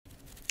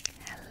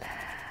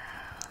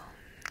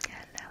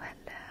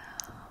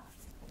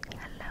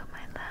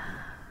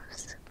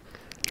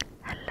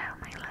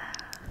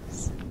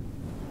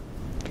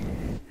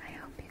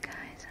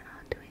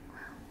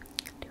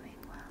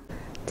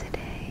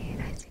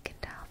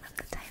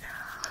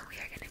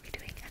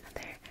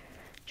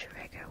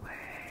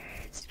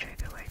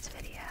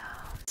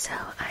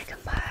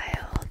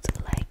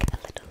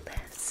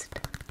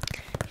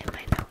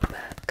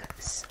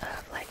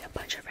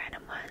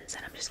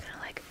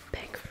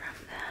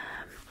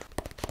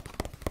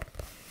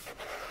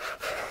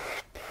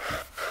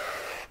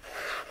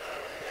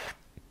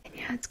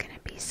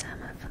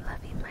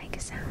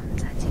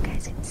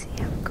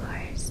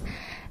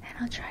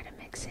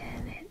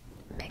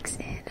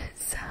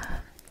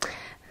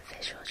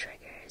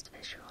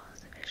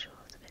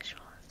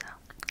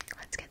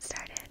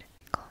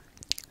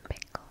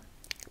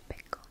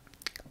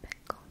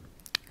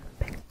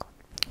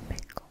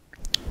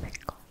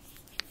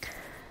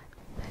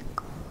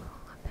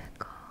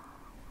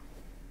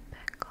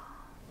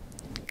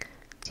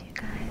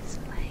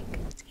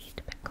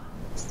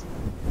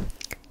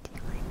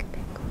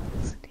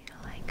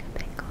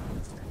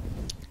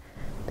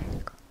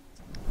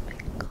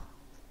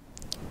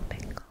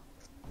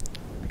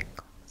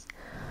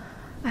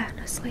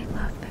honestly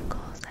love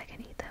pickles. I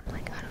can eat them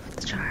like out of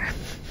the jar.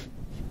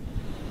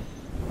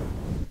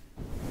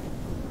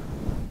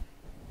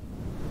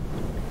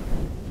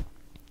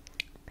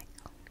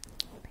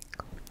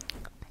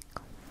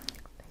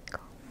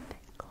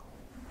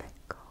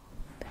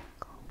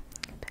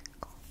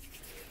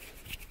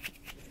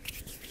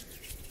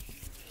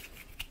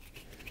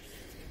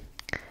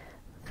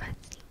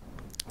 Fuzzy,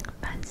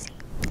 fuzzy,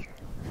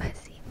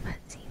 fuzzy,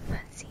 fuzzy,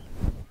 fuzzy,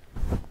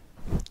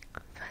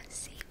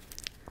 fuzzy,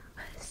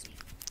 fuzzy,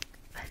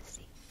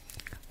 fuzzy, fuzzy,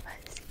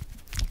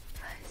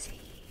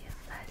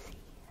 fuzzy,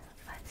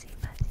 fuzzy,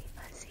 fuzzy,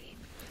 fuzzy.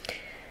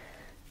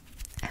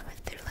 I went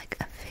through like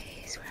a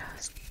phase where I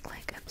was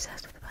like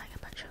obsessed with buying a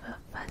bunch of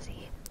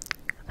fuzzy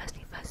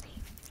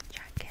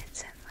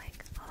jackets and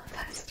like all of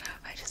that stuff.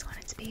 I just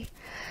wanted to be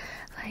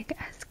like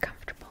as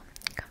comfortable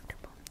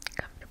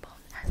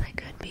as I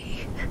could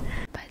be.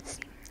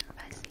 Fuzzy,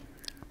 fuzzy,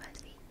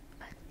 fuzzy,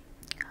 fuzzy.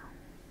 Oh,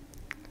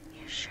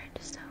 your shirt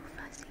is so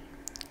fuzzy.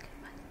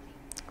 Fuzzy,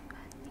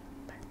 fuzzy,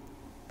 fuzzy,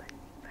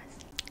 fuzzy,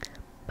 fuzzy.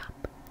 Pop,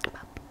 pop,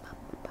 pop, pop.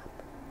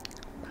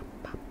 Pop,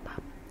 pop,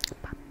 pop.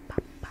 Pop,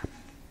 pop, pop.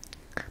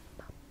 Pop,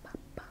 pop,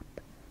 pop.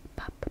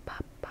 Pop,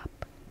 pop, pop.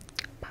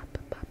 Pop,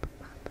 pop,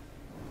 pop.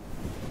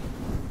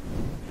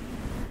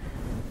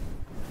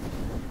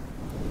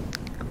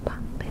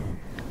 Poppin',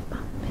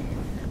 poppin',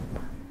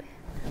 poppin',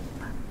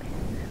 poppin',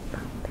 poppin',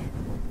 poppin',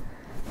 poppin',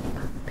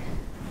 poppin',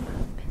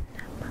 pop,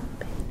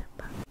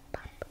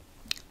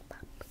 pop, pop, pop,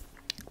 pop,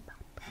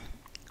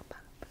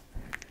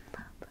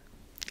 pop,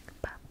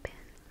 poppin',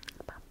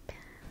 poppin', poppin',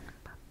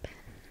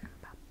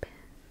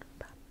 poppin',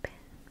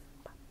 poppin',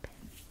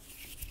 poppin'.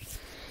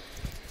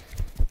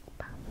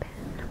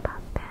 Poppin',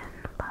 poppin',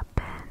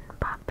 poppin',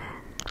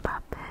 poppin',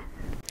 poppin'.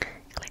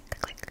 Click,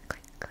 click,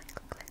 click, click, click,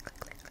 click,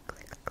 click,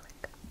 click, click.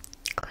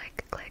 Click,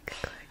 click,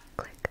 click,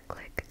 click,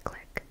 click,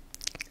 click.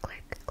 Click,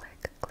 click,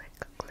 click, click,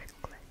 click, click,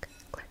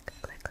 click,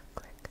 click,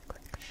 click, click,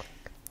 click.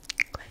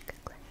 Click,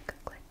 click, click,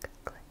 click,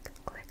 click,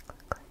 click, click, click,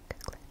 click,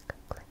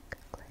 click, click,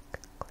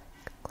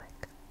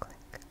 click, click.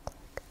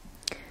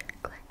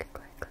 Click, click,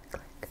 click, click,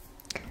 click.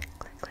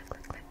 Click, click,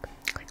 click, click,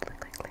 click, click,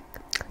 click, click,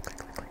 click, click,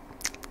 click, click.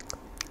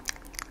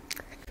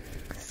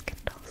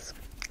 Skittles,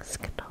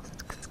 Skittles,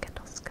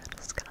 Skittles,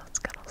 Skittles, Skittles,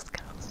 Skittles,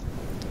 Skittles.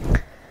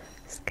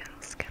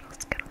 Skittles, Skittles,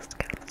 Skittles,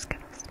 Skittles,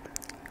 Skittles.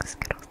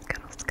 Skittles,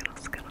 Skittles,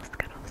 Skittles, Skittles,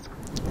 Skittles.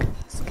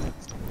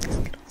 Skittles,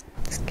 Skittles,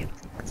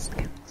 Skittles,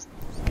 Skittles,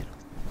 Skittles.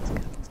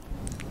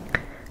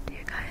 Do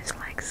you guys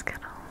like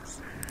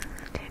Skittles?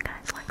 Do you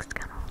guys like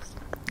Skittles?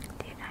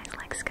 Do you guys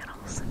like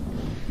Skittles?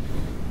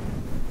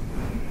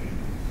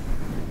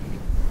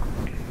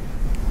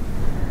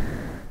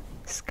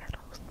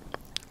 Skittles,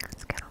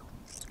 Skittles,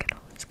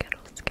 Skittles,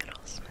 Skittles,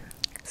 Skittles,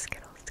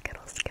 Skittles,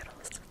 Skittles,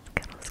 Skittles,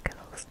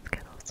 Skittles,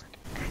 Skittles, Skittles.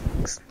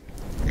 X,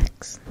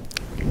 X,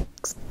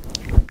 X,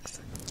 X,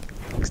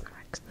 X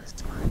marks the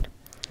spot.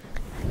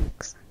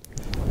 X,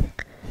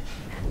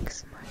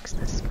 X marks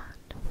the spot.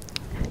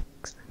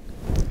 X,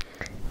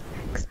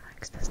 X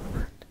marks the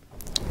spot.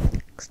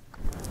 X,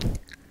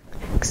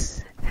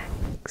 X,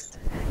 X,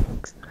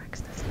 X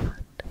marks the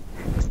spot.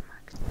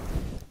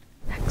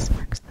 X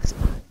marks the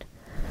spot.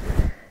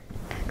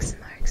 X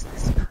marks the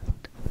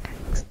spot.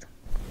 X.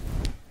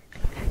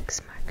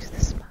 X marks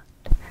the spot.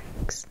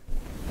 X.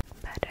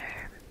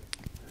 Better,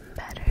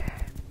 better,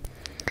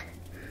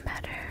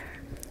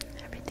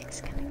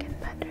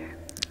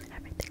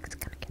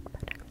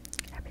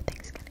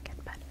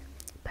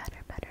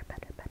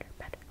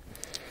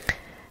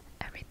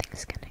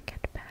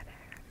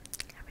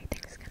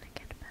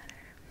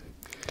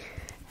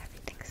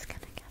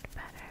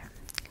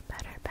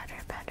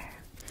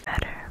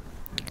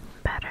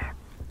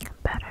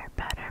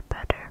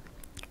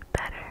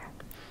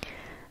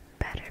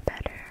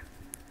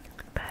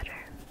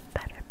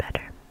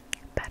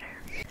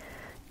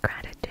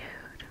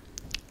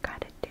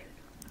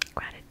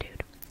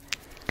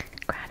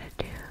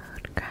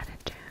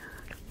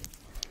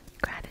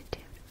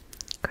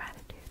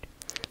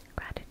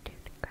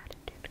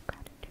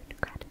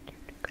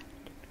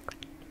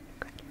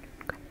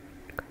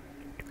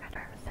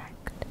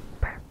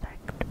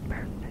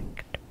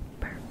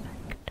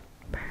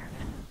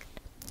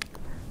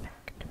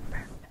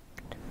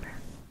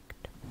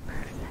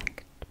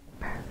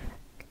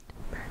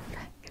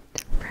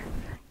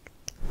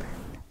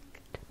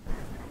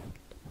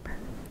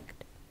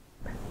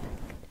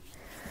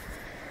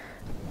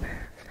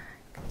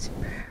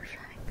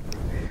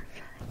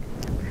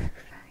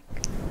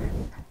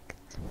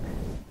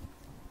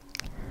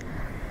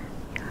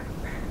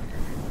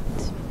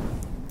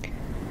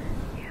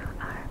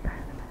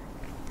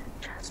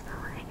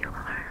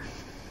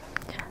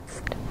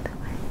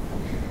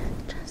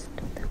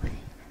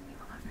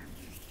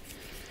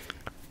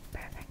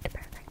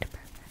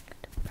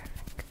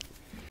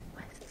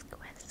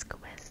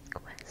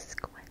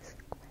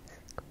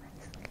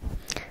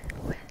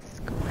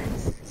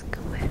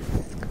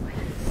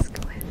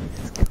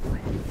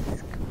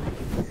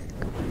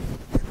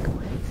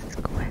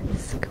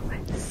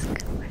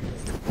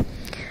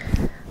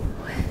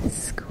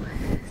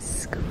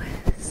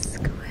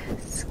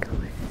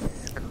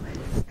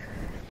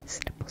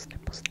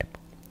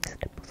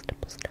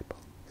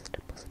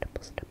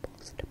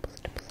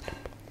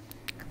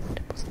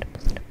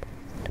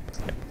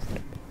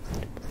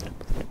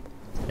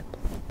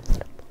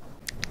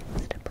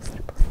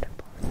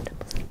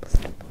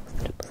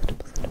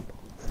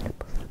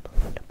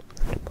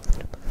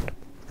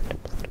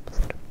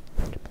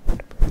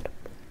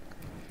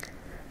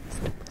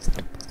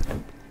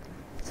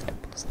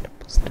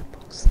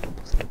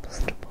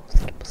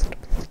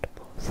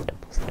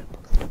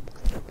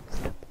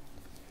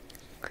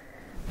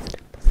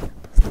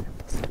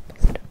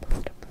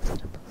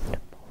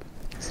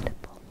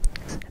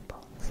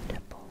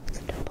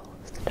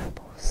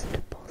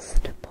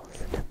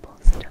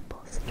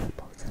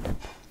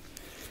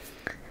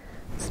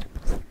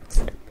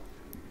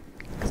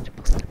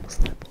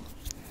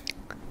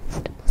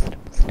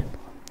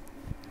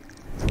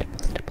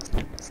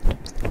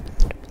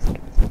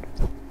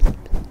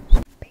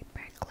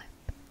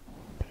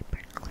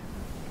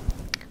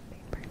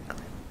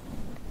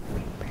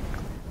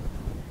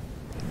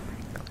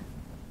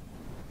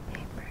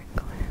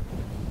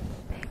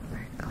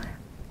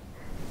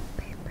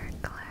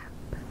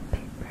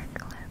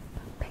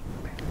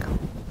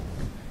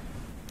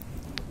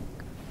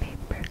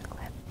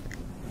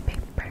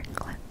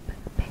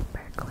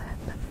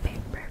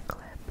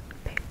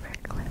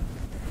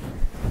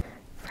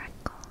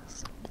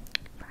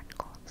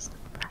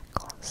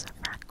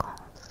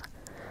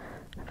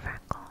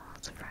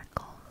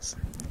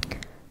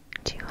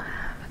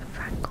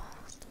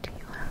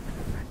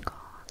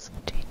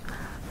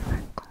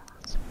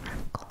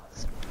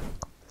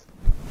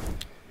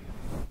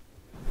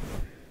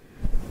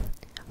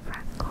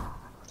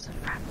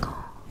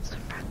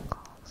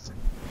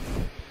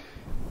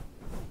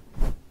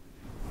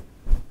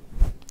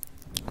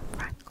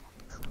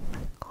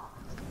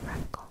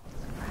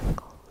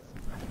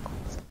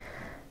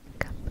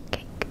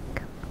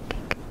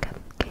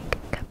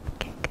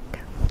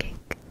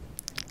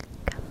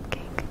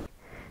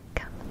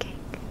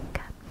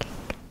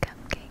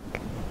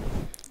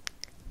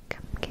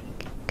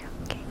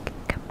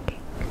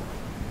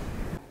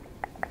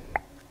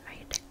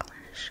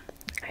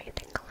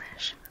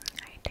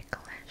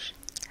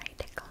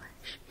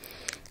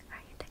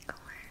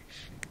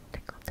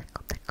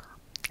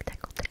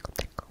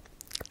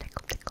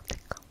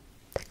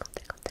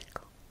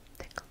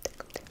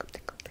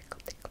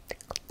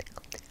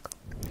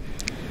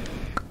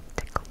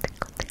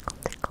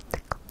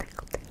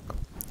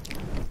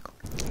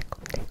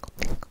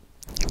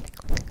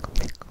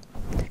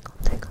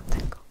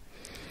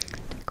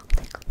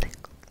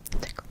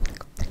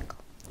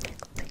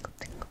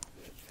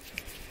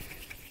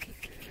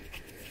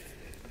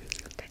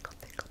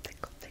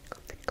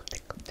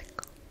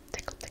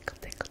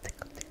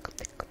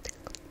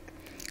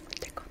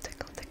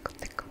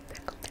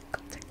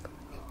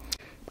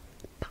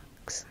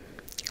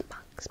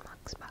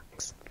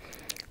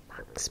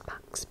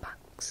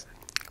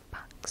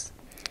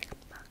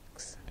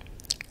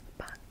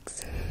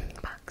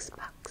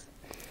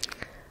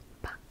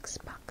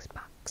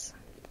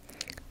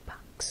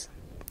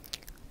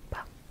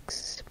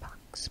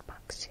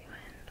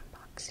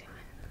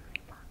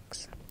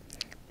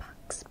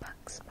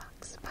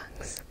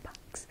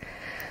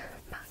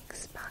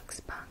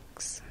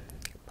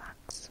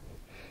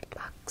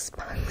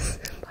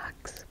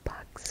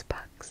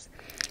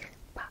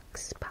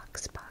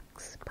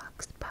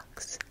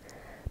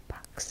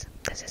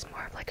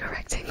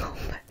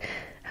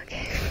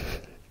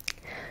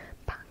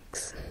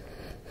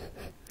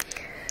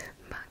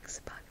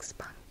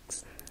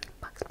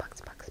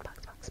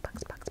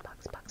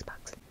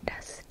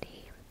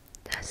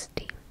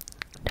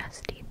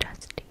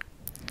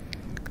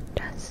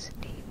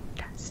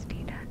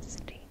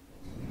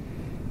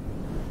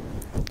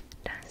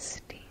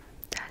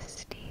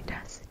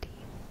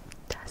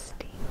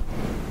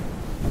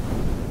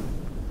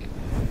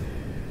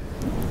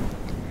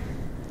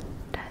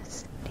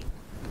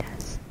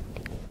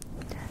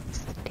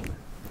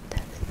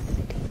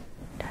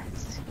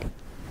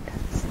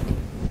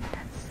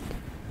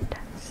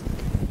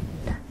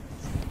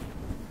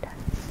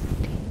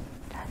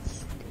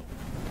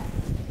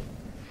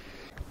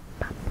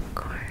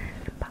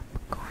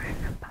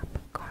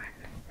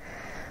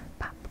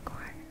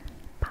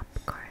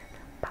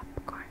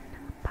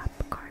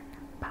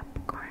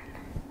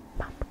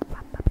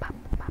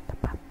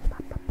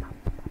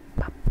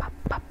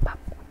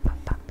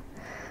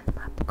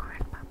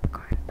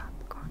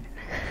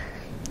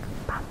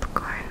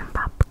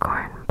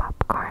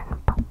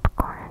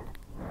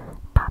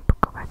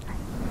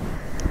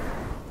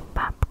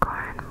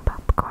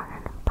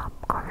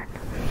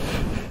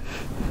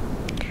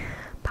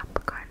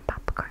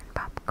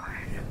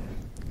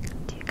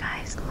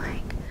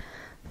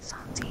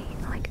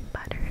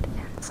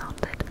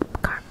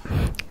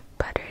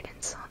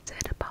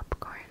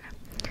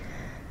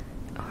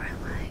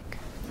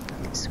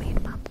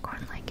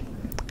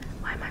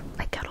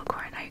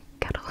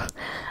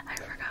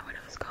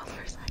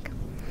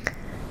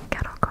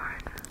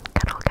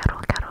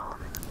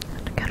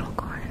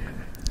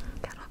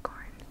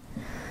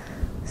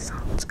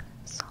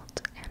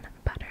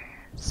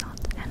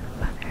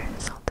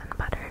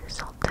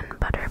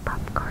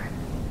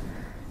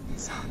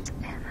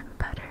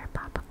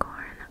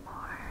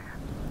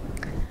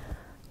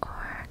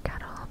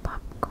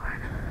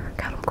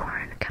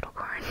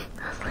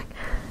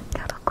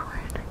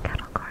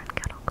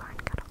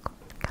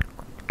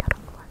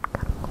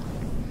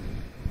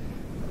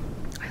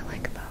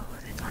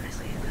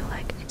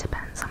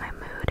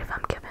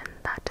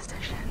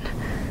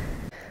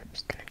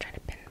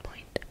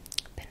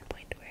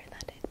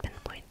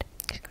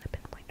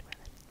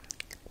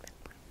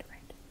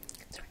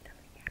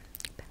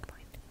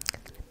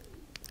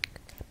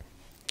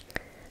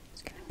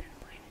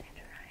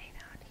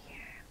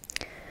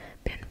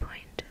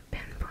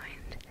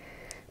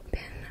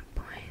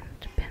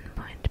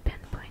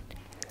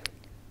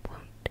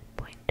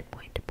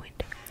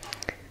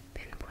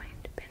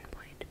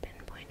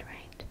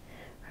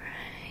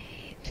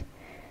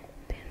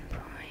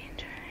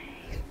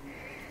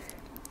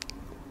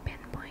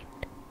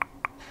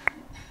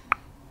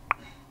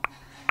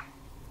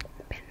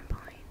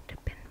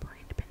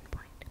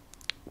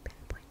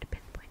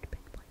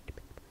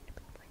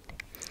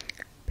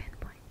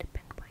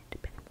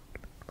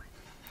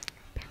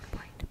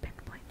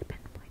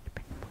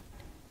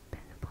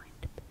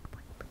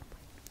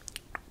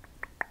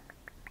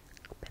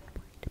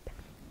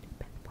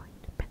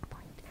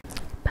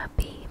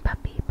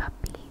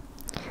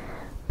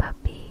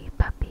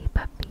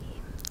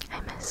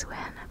 this when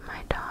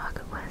my dog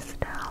was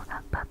still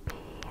a puppy.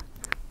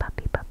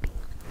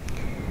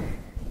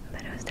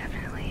 But it was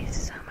definitely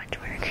so much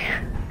work.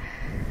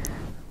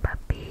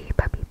 Puppy.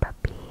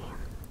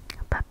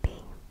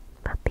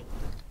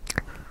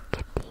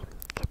 Kitty.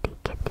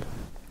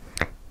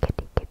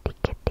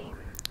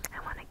 I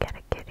want to get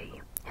a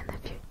kitty in the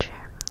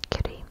future.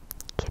 Kitty.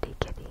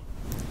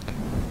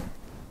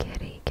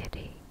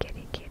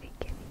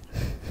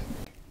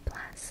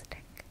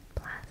 Plastic.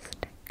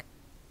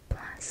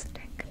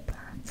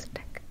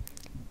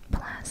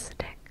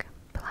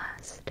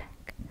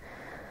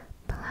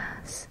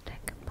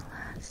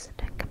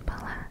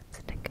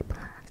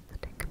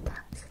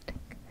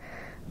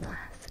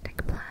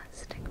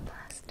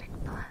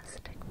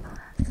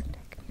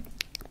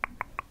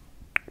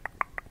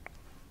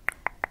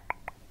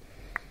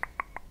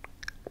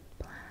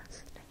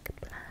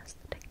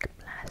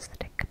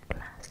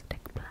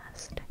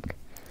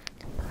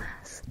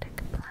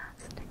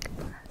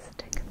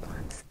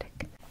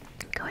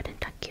 Go ahead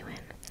and tuck you in.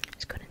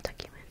 Just go ahead and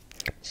tuck you in.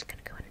 Just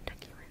gonna go ahead and tuck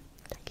you in.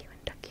 Tuck you in.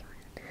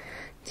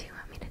 Do you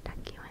want me to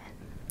tuck you in?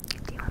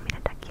 Do you want me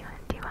to tuck you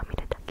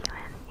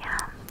in?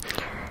 Yeah.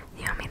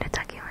 You want me to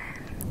tuck you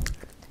in?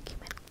 Tuck you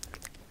in.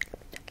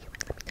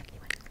 Let me tuck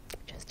you in.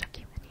 Just tuck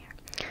you in here.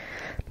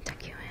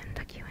 Tuck you in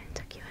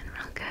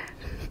real good.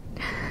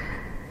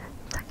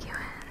 Tuck you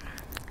in.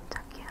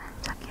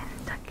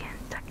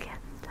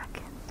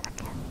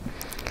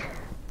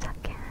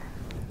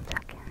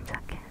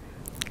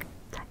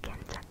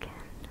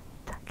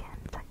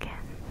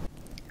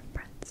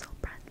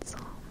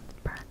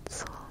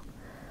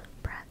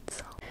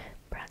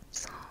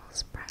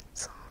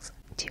 Pretzels.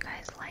 Do you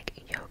guys like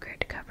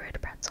yogurt covered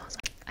pretzels?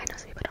 I know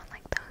some people don't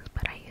like those,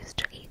 but I used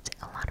to eat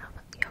a lot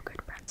of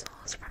yogurt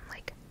pretzels from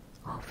like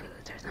Whole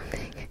Foods or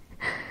something.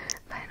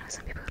 But I know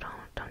some people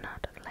do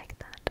not like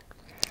that.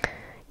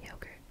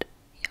 Yogurt.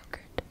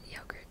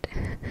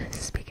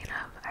 Speaking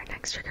of our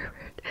next trigger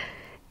word,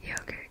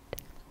 yogurt.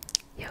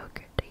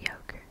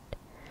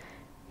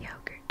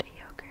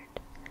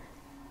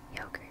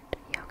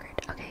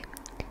 Okay.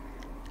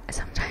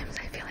 Sometimes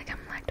I feel like I'm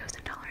lactose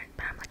intolerant,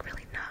 but I'm like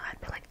really not.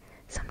 But like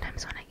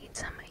sometimes when I eat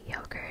some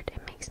yogurt,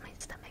 it makes my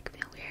stomach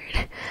feel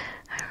weird.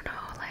 I don't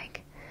know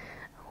like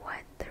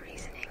what the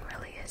reasoning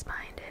really is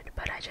behind it,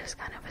 but I just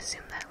kind of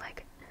assume that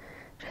like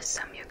just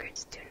some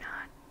yogurts do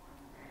not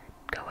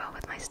go well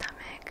with my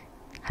stomach.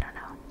 I don't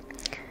know.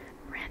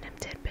 Random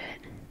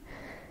tidbit.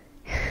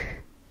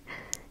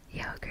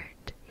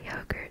 Yogurt.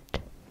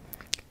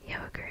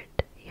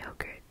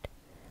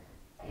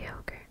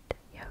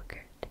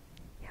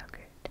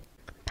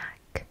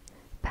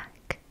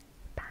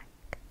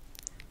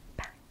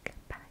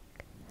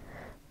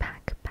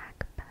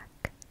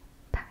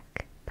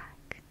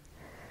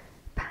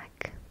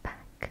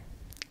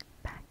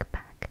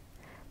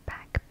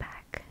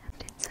 Backpack.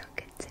 Did so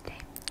good today.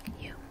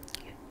 You.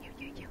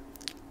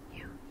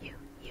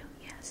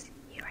 Yes,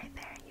 you right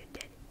there.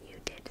 You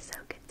did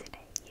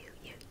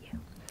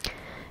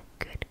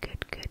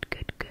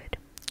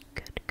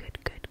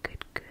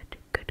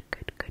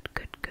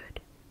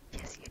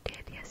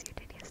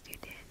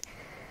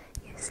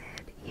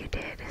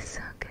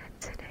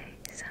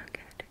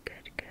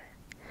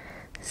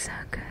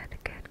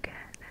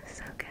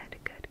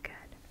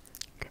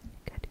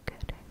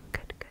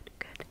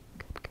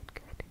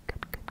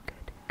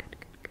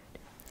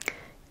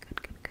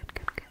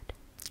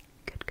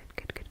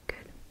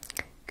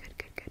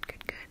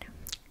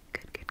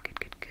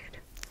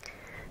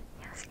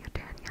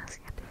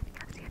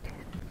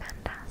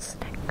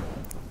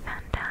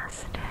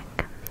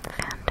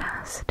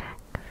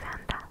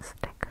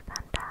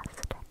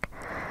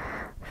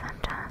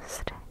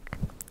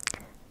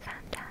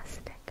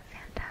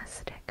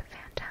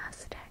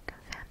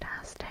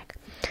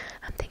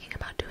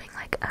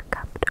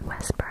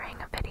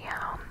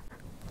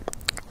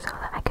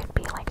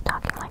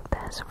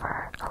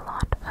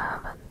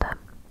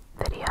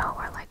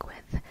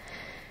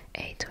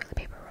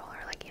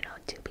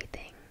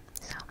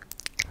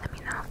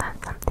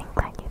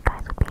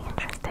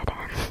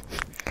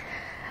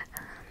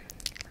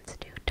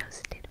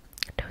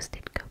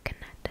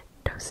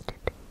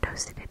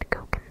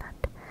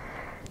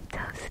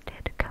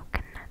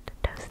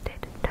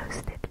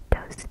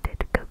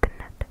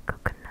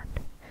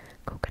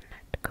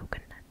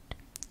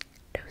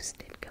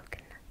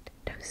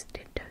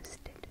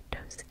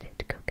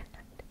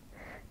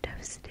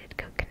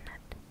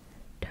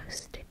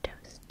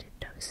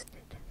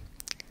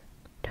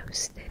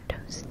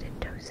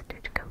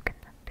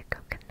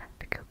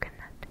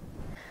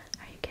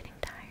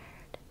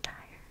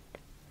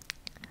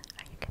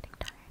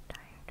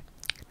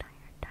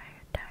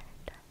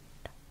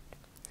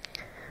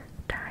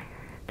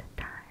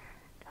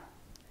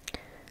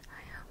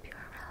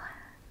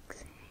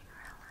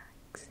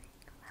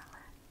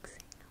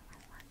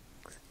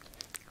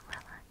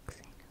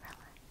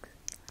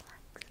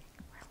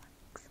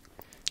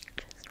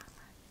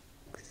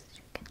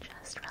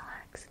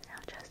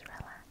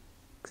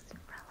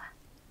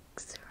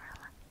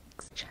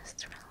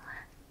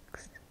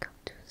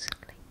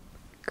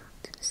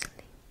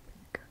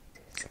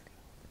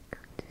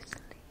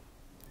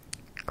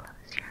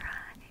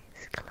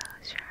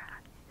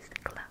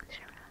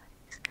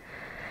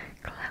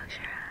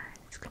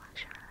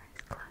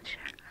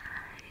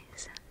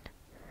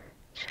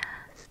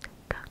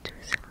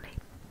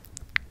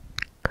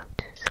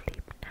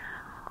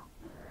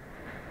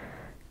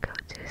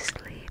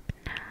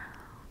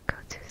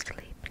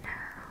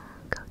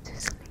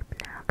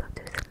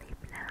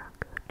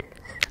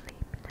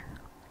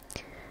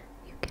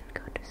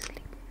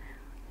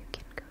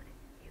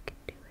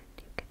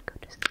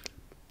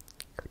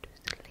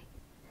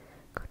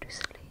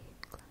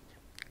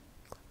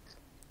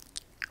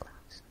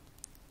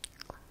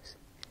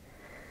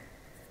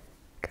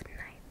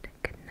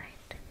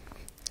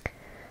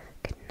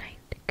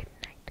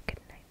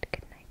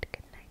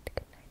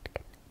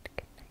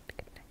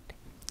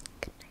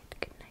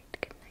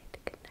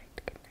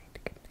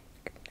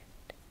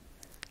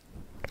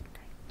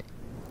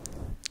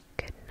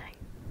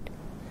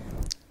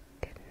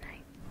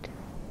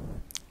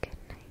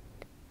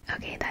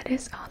Okay, that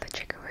is all the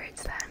trigger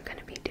words that I'm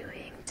gonna be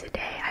doing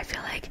today. I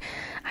feel like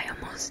I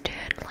almost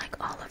did like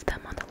all of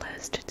them on the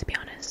list, to be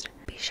honest.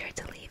 Be sure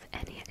to leave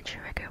any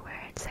trigger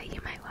words that you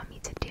might want me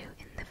to do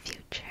in